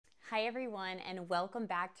Hi everyone, and welcome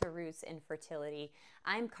back to Roots in Fertility.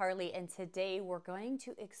 I'm Carly, and today we're going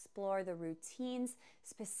to explore the routines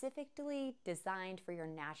specifically designed for your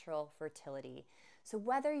natural fertility. So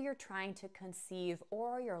whether you're trying to conceive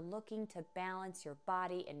or you're looking to balance your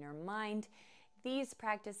body and your mind, these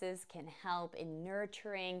practices can help in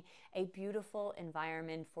nurturing a beautiful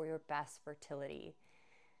environment for your best fertility.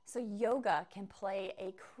 So yoga can play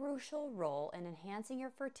a crucial role in enhancing your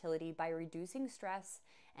fertility by reducing stress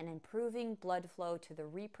and improving blood flow to the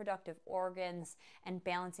reproductive organs and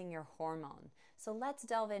balancing your hormone. So let's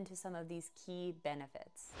delve into some of these key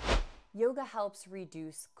benefits. Yoga helps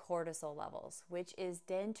reduce cortisol levels, which is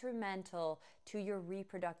detrimental to your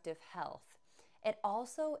reproductive health. It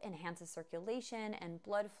also enhances circulation and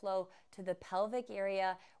blood flow to the pelvic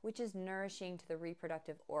area, which is nourishing to the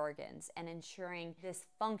reproductive organs and ensuring this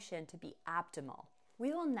function to be optimal.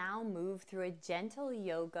 We will now move through a gentle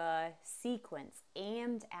yoga sequence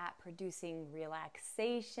aimed at producing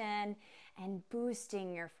relaxation and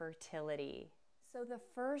boosting your fertility. So the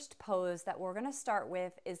first pose that we're going to start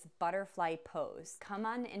with is butterfly pose. Come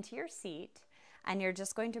on into your seat, and you're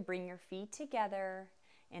just going to bring your feet together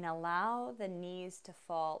and allow the knees to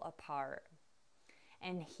fall apart.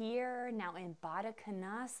 And here, now in Baddha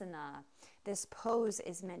Konasana, this pose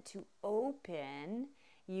is meant to open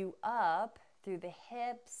you up through the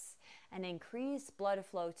hips and increase blood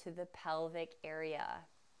flow to the pelvic area.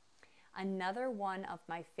 Another one of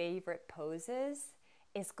my favorite poses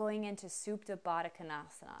is going into Supta Baddha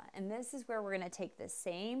Konasana. And this is where we're going to take the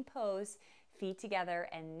same pose, feet together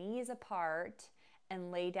and knees apart,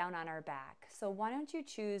 and lay down on our back. So why don't you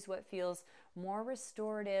choose what feels more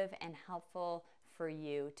restorative and helpful for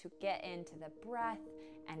you to get into the breath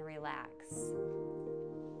and relax.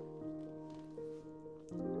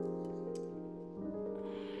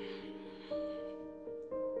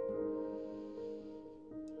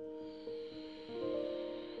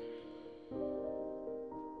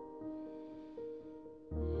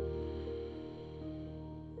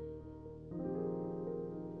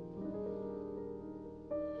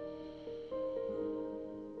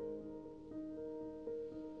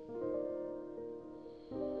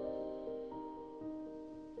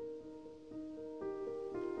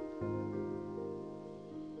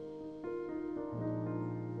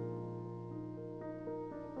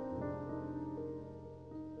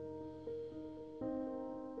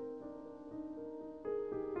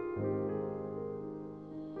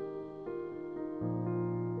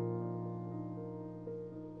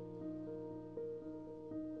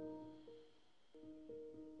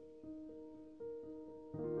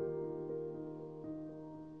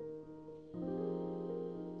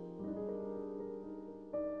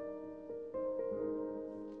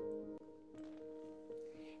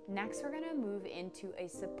 Next, we're going to move into a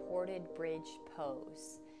supported bridge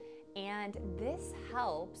pose. And this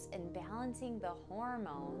helps in balancing the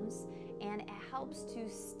hormones, and it helps to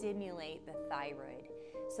stimulate the thyroid.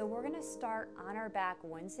 So we're going to start on our back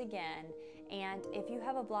once again, and if you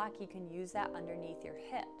have a block, you can use that underneath your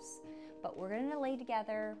hips. But we're going to lay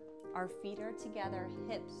together, our feet are together,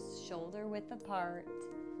 hips shoulder width apart,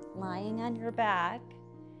 lying on your back.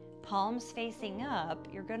 Palms facing up,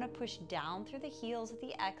 you're going to push down through the heels with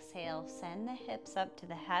the exhale, send the hips up to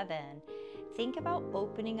the heaven. Think about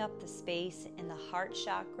opening up the space in the heart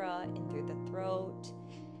chakra and through the throat.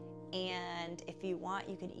 And if you want,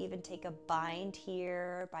 you can even take a bind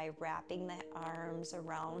here by wrapping the arms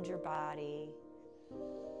around your body.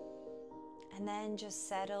 And then just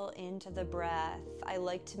settle into the breath. I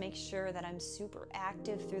like to make sure that I'm super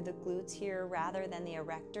active through the glutes here rather than the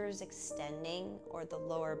erectors extending or the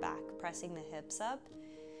lower back pressing the hips up.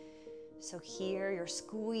 So here you're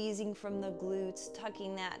squeezing from the glutes,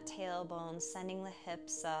 tucking that tailbone, sending the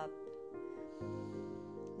hips up.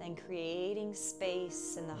 Then creating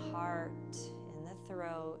space in the heart, in the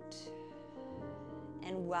throat.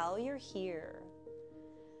 And while you're here,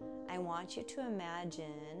 I want you to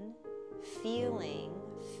imagine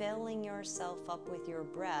filling yourself up with your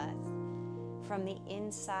breath from the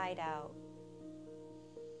inside out.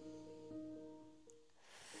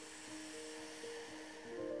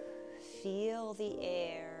 Feel the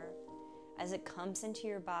air as it comes into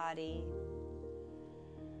your body.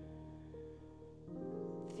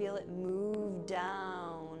 Feel it move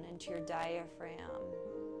down into your diaphragm.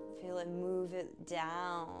 Feel it move it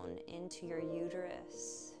down into your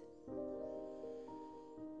uterus.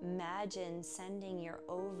 Imagine sending your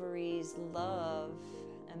ovaries love.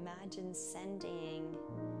 Imagine sending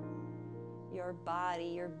your body,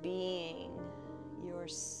 your being,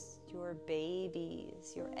 your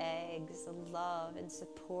babies, your eggs, love and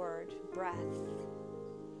support, breath.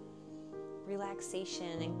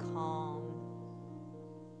 relaxation and calm.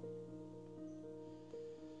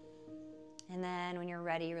 And then when you're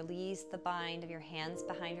ready, release the bind of your hands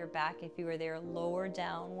behind your back. If you were there, lower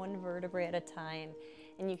down one vertebrae at a time.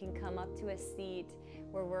 And you can come up to a seat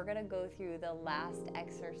where we're gonna go through the last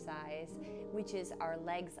exercise, which is our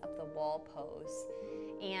legs up the wall pose.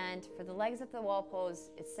 And for the legs up the wall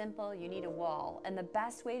pose, it's simple, you need a wall. And the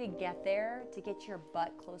best way to get there, to get your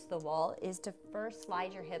butt close to the wall, is to first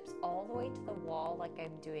slide your hips all the way to the wall like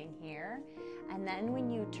I'm doing here. And then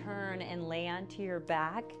when you turn and lay onto your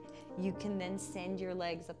back, you can then send your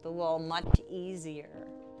legs up the wall much easier.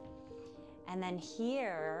 And then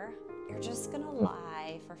here, you're just gonna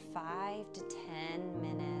lie for 5 to 10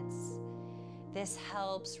 minutes. This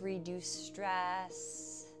helps reduce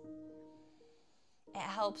stress. It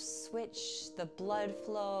helps switch the blood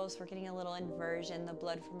flow, so we're getting a little inversion, the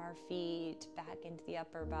blood from our feet back into the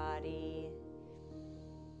upper body.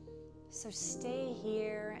 So stay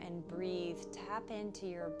here and breathe. Tap into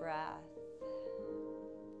your breath.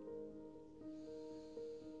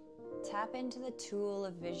 Tap into the tool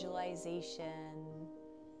of visualization.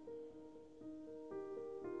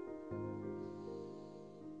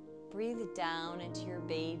 Breathe down into your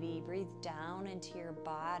baby. Breathe down into your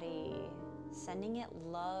body, sending it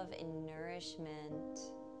love and nourishment.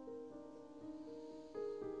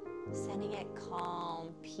 Sending it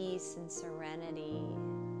calm, peace, and serenity.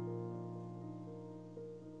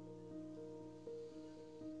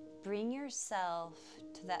 Bring yourself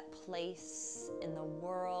to that place in the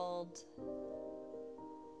world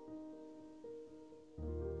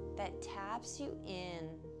that taps you in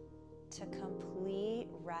to complete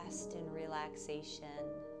rest and relaxation.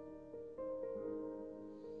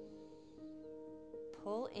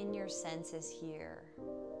 Pull in your senses here.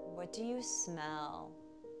 What do you smell?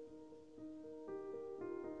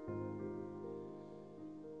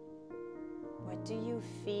 What do you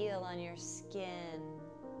feel on your skin?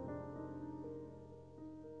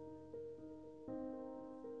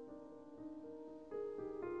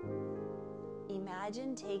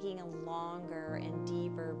 Imagine taking a longer and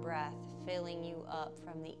deeper breath, filling you up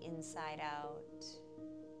from the inside out.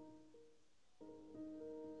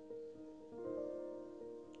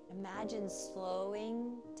 Imagine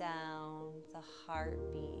slowing down the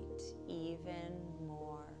heartbeat even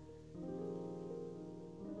more.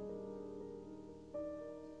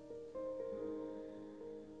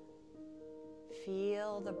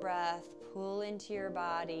 Feel the breath pull into your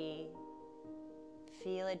body.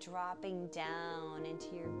 Feel it dropping down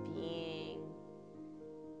into your being,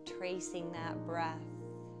 tracing that breath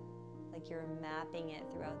like you're mapping it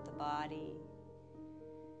throughout the body.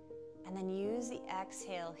 And then use the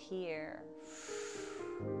exhale here.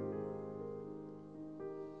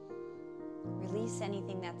 Release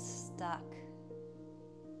anything that's stuck,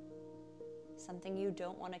 something you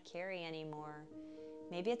don't want to carry anymore.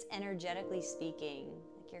 Maybe it's energetically speaking,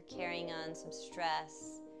 like you're carrying on some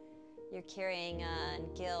stress. You're carrying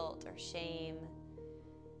on guilt or shame.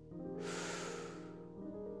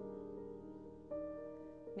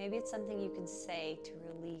 Maybe it's something you can say to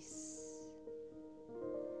release.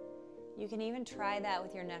 You can even try that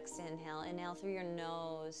with your next inhale. Inhale through your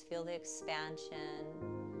nose, feel the expansion.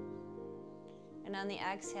 And on the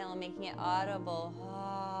exhale, making it audible,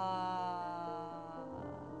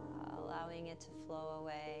 allowing it to flow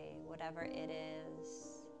away, whatever it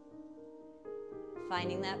is.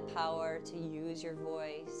 Finding that power to use your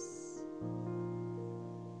voice.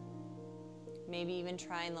 Maybe even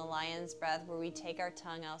trying the lion's breath where we take our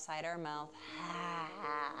tongue outside our mouth.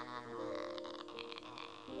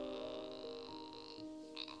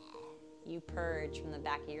 You purge from the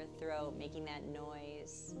back of your throat, making that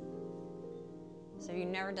noise. So if you've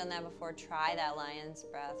never done that before, try that lion's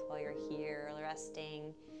breath while you're here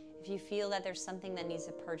resting. If you feel that there's something that needs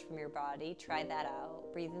to purge from your body, try that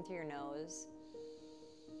out. Breathe in through your nose.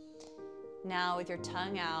 Now with your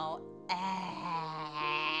tongue out,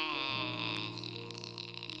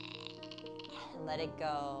 let it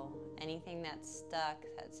go. Anything that's stuck,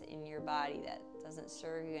 that's in your body, that doesn't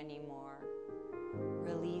serve you anymore,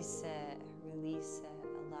 release it, release it.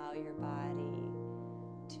 Allow your body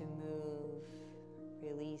to move,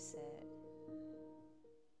 release it.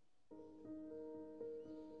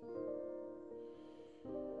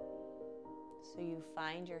 So you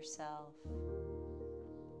find yourself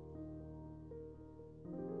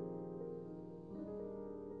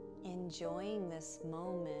enjoying this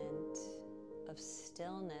moment of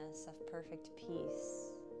stillness, of perfect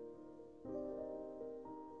peace,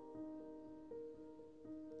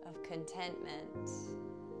 of contentment.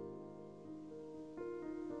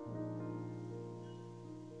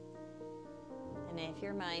 And it if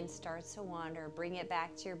your mind starts to wander, bring it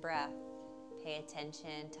back to your breath. Pay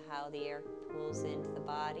attention to how the air pulls into the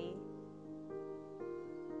body.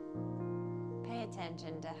 Pay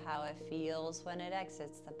attention to how it feels when it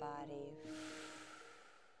exits the body.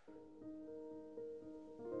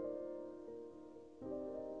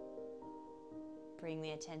 Bring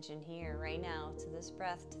the attention here, right now, to this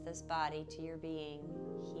breath, to this body, to your being,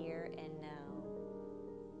 here and now.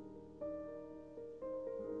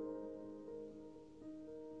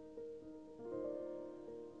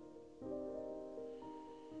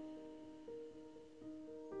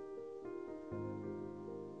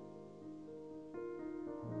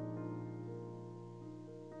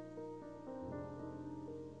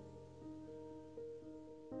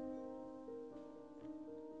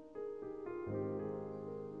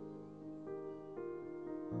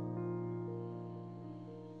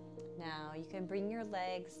 Now you can bring your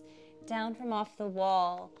legs down from off the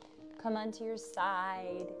wall, come onto your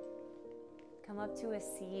side, come up to a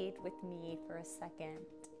seat with me for a second.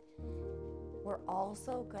 We're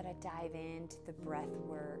also going to dive into the breath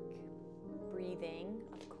work. Breathing,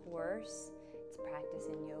 of course, it's practiced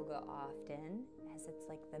in yoga often, as it's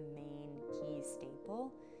like the main key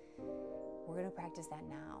staple. We're going to practice that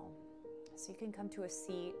now. So you can come to a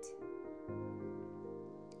seat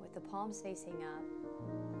with the palms facing up.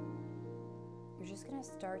 You're just going to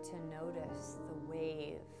start to notice the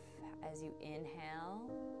wave as you inhale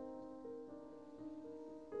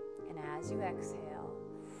and as you exhale.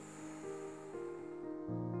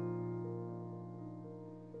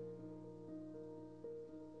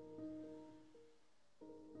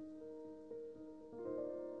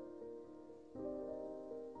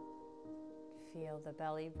 Feel the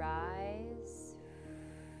belly rise.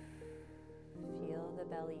 Feel the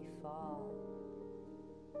belly fall.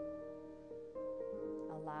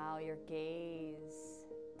 Allow your gaze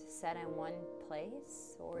to set in one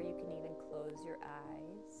place, or you can even close your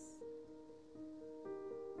eyes.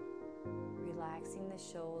 Relaxing the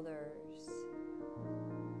shoulders.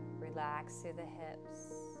 Relax through the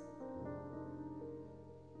hips.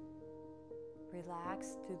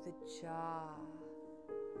 Relax through the jaw.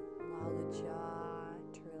 Allow the jaw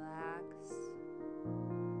to relax.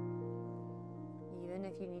 Even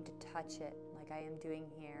if you need to touch it, like I am doing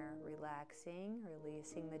here, relaxing,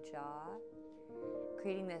 releasing the jaw,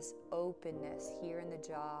 creating this openness here in the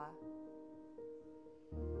jaw.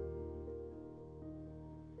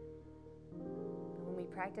 And when we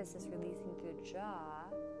practice this releasing through the jaw,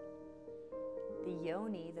 the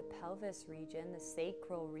yoni, the pelvis region, the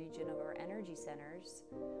sacral region of our energy centers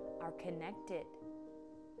are connected.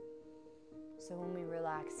 So when we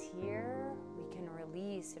relax here, we can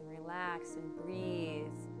release and relax and breathe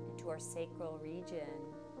into our sacral region,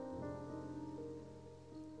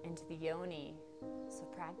 into the yoni. So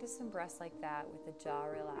practice some breaths like that with the jaw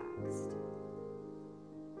relaxed.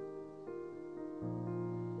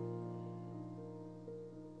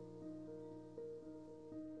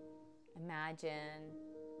 Imagine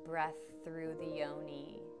breath through the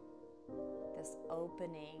yoni, this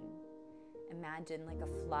opening. Imagine like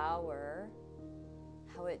a flower,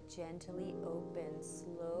 how it gently opens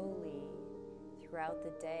slowly throughout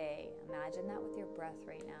the day. Imagine that with your breath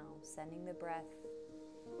right now, sending the breath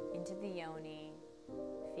into the yoni,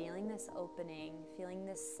 feeling this opening, feeling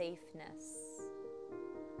this safeness.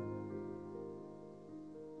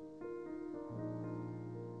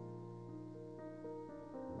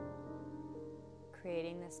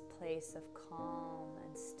 Creating this place of calm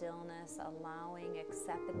and stillness, allowing,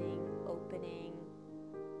 accepting, opening,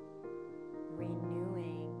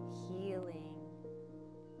 renewing, healing,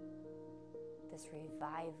 this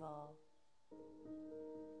revival,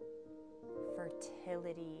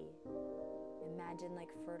 fertility. Imagine like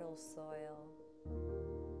fertile soil,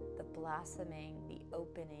 the blossoming, the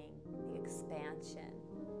opening, the expansion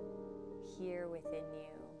here within you.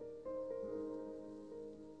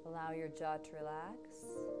 Allow your jaw to relax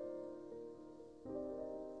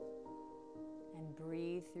and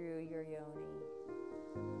breathe through your yoni.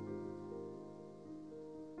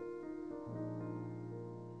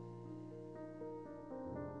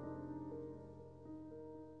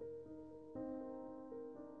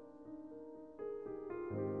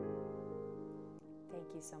 Thank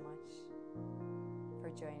you so much for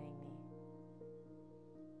joining me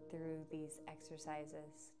through these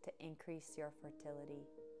exercises to increase your fertility.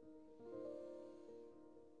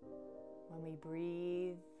 When we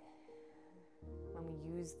breathe, when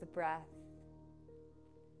we use the breath,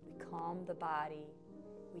 we calm the body,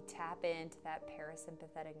 we tap into that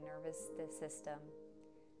parasympathetic nervous system,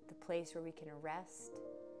 the place where we can rest,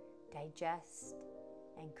 digest,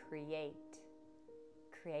 and create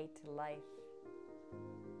life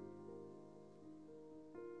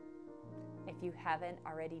If you haven't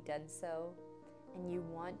already done so, and you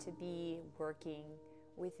want to be working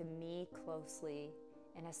with me closely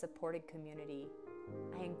in a supported community,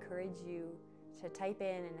 I encourage you to type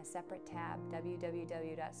in a separate tab,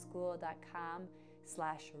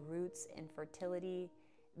 www.school.com/rootsinfertility.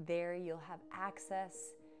 There you'll have access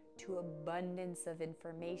to abundance of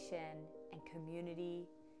information and community,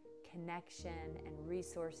 connection, and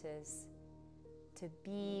resources to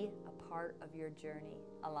be a part of your journey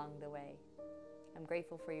along the way. I'm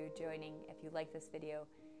grateful for you joining. If you like this video,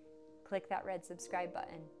 click that red subscribe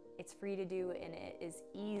button. It's free to do and it is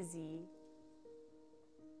easy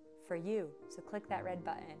for you. So click that red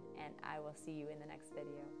button and I will see you in the next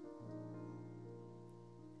video.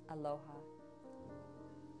 Aloha.